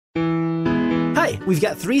Hi, we've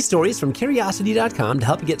got 3 stories from Curiosity.com to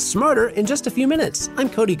help you get smarter in just a few minutes. I'm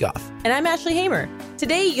Cody Goff. And I'm Ashley Hamer.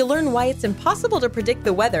 Today, you'll learn why it's impossible to predict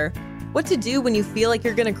the weather, what to do when you feel like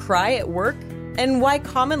you're going to cry at work, and why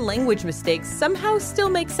common language mistakes somehow still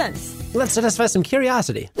make sense. Let's satisfy some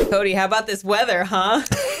curiosity. Cody, how about this weather, huh?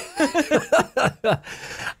 I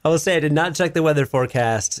will say I did not check the weather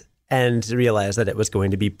forecast and realize that it was going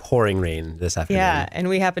to be pouring rain this afternoon. Yeah, and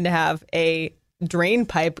we happen to have a drain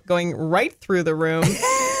pipe going right through the room.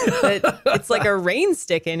 It's like a rain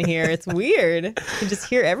stick in here. It's weird. You can just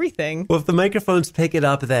hear everything. Well, if the microphones pick it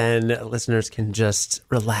up, then listeners can just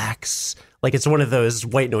relax. Like it's one of those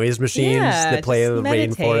white noise machines that play in the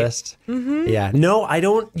rainforest. Mm-hmm. Yeah. No, I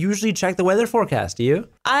don't usually check the weather forecast. Do you?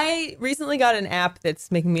 I recently got an app that's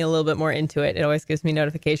making me a little bit more into it. It always gives me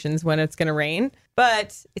notifications when it's going to rain,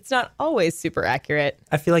 but it's not always super accurate.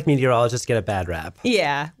 I feel like meteorologists get a bad rap.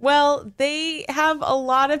 Yeah. Well, they have a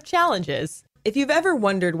lot of challenges. If you've ever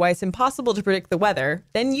wondered why it's impossible to predict the weather,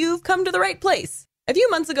 then you've come to the right place. A few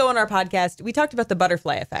months ago on our podcast, we talked about the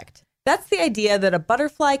butterfly effect. That's the idea that a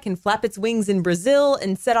butterfly can flap its wings in Brazil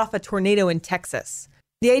and set off a tornado in Texas.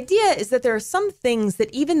 The idea is that there are some things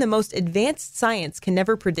that even the most advanced science can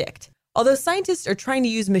never predict, although scientists are trying to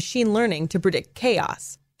use machine learning to predict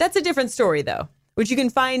chaos. That's a different story, though, which you can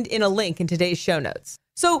find in a link in today's show notes.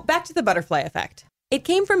 So back to the butterfly effect. It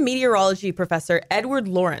came from meteorology professor Edward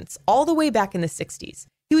Lorenz all the way back in the 60s.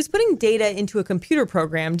 He was putting data into a computer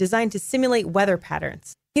program designed to simulate weather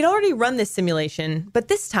patterns. He'd already run this simulation, but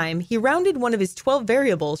this time he rounded one of his 12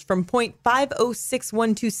 variables from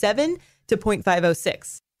 0.506127 to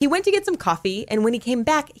 0.506. He went to get some coffee, and when he came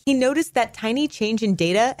back, he noticed that tiny change in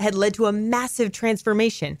data had led to a massive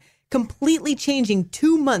transformation, completely changing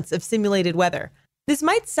 2 months of simulated weather. This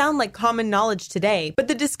might sound like common knowledge today, but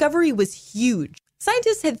the discovery was huge.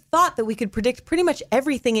 Scientists had thought that we could predict pretty much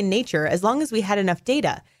everything in nature as long as we had enough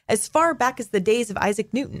data, as far back as the days of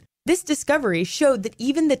Isaac Newton. This discovery showed that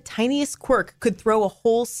even the tiniest quirk could throw a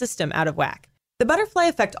whole system out of whack. The butterfly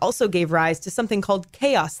effect also gave rise to something called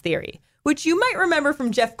chaos theory, which you might remember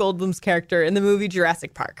from Jeff Goldblum's character in the movie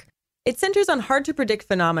Jurassic Park. It centers on hard-to-predict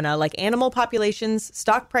phenomena like animal populations,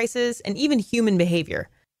 stock prices, and even human behavior.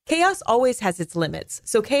 Chaos always has its limits,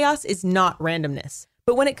 so chaos is not randomness.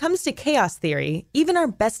 But when it comes to chaos theory, even our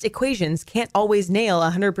best equations can't always nail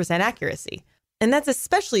 100% accuracy. And that's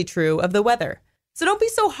especially true of the weather. So don't be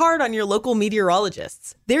so hard on your local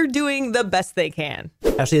meteorologists. They're doing the best they can.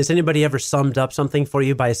 Actually, has anybody ever summed up something for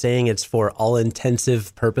you by saying it's for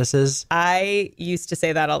all-intensive purposes? I used to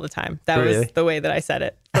say that all the time. That was the way that I said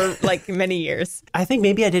it for like many years. I think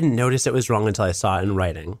maybe I didn't notice it was wrong until I saw it in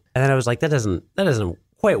writing. And then I was like, that doesn't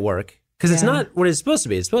quite work. Because it's not what it's supposed to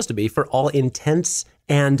be. It's supposed to be for all intents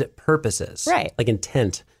and purposes. Right. Like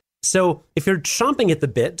intent. So if you're chomping at the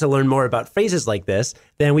bit to learn more about phrases like this,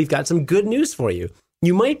 then we've got some good news for you.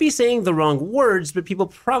 You might be saying the wrong words, but people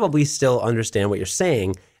probably still understand what you're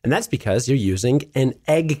saying. And that's because you're using an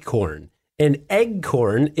eggcorn. An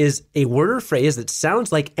eggcorn is a word or phrase that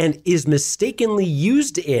sounds like and is mistakenly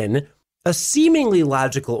used in a seemingly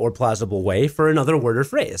logical or plausible way for another word or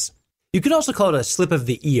phrase. You could also call it a slip of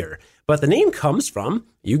the ear, but the name comes from,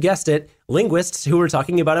 you guessed it, linguists who were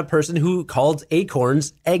talking about a person who called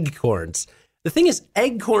acorns eggcorns. The thing is,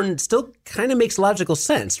 eggcorn still kind of makes logical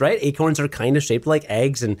sense, right? Acorns are kind of shaped like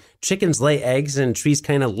eggs, and chickens lay eggs, and trees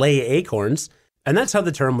kind of lay acorns. And that's how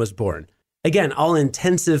the term was born. Again, all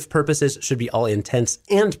intensive purposes should be all intents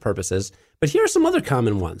and purposes, but here are some other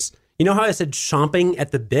common ones. You know how I said chomping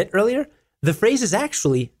at the bit earlier? The phrase is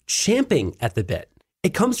actually champing at the bit.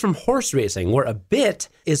 It comes from horse racing, where a bit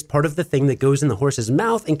is part of the thing that goes in the horse's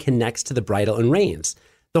mouth and connects to the bridle and reins.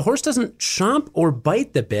 The horse doesn't chomp or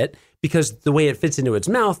bite the bit because the way it fits into its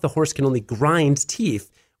mouth, the horse can only grind teeth,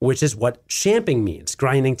 which is what champing means,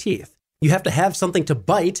 grinding teeth. You have to have something to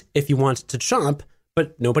bite if you want to chomp,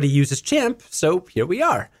 but nobody uses champ, so here we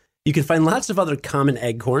are. You can find lots of other common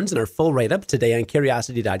eggcorns in our full write-up today on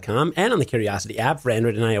Curiosity.com and on the Curiosity app for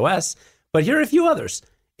Android and iOS, but here are a few others.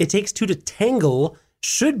 It takes two to tangle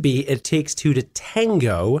should be it takes two to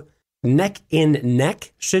tango. Neck in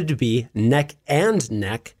neck should be neck and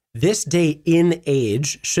neck. This day in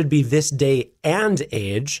age should be this day and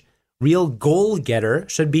age. Real goal getter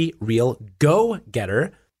should be real go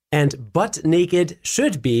getter. And butt naked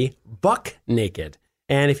should be buck naked.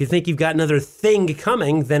 And if you think you've got another thing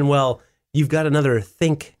coming, then, well, you've got another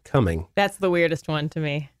think coming. That's the weirdest one to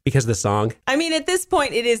me. Because of the song? I mean, at this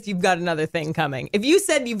point, it is you've got another thing coming. If you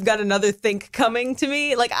said you've got another think coming to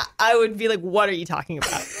me, like, I would be like, what are you talking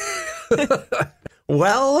about?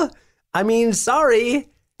 Well, I mean, sorry.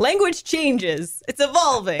 Language changes. It's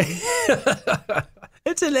evolving.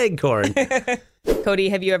 It's an eggcorn. Cody,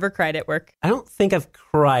 have you ever cried at work? I don't think I've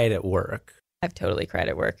cried at work. I've totally cried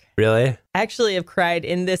at work. Really? I actually have cried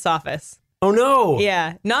in this office. Oh, no.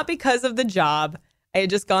 Yeah, not because of the job. I had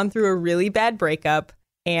just gone through a really bad breakup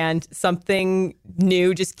and something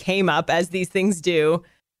new just came up, as these things do,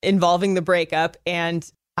 involving the breakup. And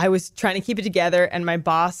I was trying to keep it together. And my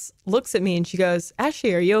boss looks at me and she goes,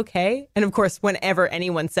 Ashley, are you okay? And of course, whenever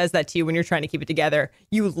anyone says that to you when you're trying to keep it together,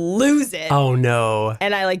 you lose it. Oh, no.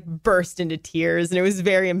 And I burst into tears and it was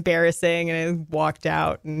very embarrassing. And I walked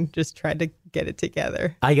out and just tried to get it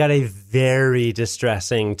together. I got a very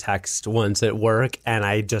distressing text once at work and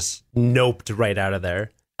I just noped right out of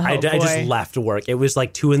there. I just left work. It was 2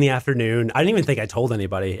 p.m. I didn't even think I told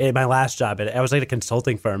anybody. At my last job, I was at a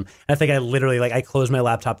consulting firm. I think I literally, I closed my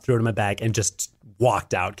laptop, threw it in my bag, and just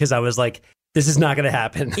walked out because I was like, this is not going to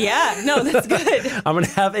happen. Yeah, no, that's good. I'm going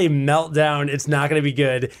to have a meltdown. It's not going to be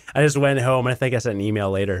good. I just went home, and I think I sent an email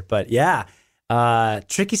later. But yeah,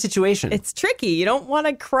 tricky situation. It's tricky. You don't want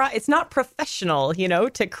to cry. It's not professional,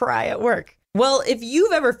 to cry at work. Well, if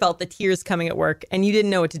you've ever felt the tears coming at work and you didn't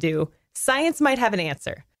know what to do, science might have an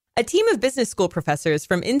answer. A team of business school professors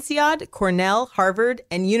from INSEAD, Cornell, Harvard,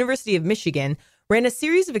 and University of Michigan ran a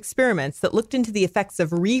series of experiments that looked into the effects of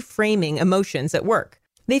reframing emotions at work.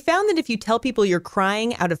 They found that if you tell people you're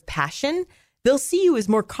crying out of passion, they'll see you as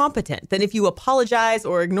more competent than if you apologize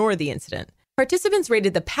or ignore the incident. Participants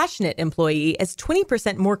rated the passionate employee as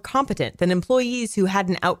 20% more competent than employees who had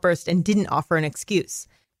an outburst and didn't offer an excuse.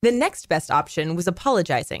 The next best option was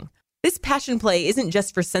apologizing. This passion play isn't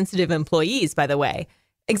just for sensitive employees, by the way.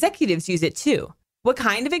 Executives use it too. What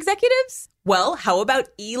kind of executives? Well, how about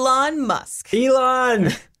Elon Musk?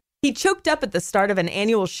 Elon! He choked up at the start of an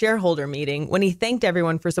annual shareholder meeting when he thanked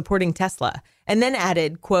everyone for supporting Tesla, and then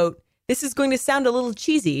added, quote, "This is going to sound a little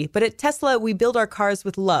cheesy, but at Tesla, we build our cars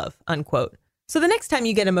with love," unquote. So the next time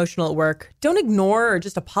you get emotional at work, don't ignore or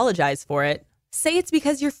just apologize for it. Say it's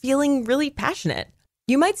because you're feeling really passionate.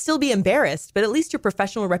 You might still be embarrassed, but at least your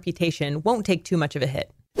professional reputation won't take too much of a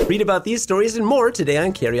hit. Read about these stories and more today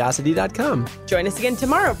on Curiosity.com. Join us again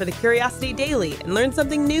tomorrow for the Curiosity Daily and learn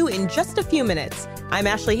something new in just a few minutes. I'm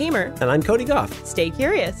Ashley Hamer. And I'm Cody Goff. Stay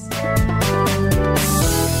curious.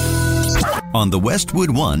 On the Westwood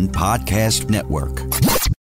One Podcast Network.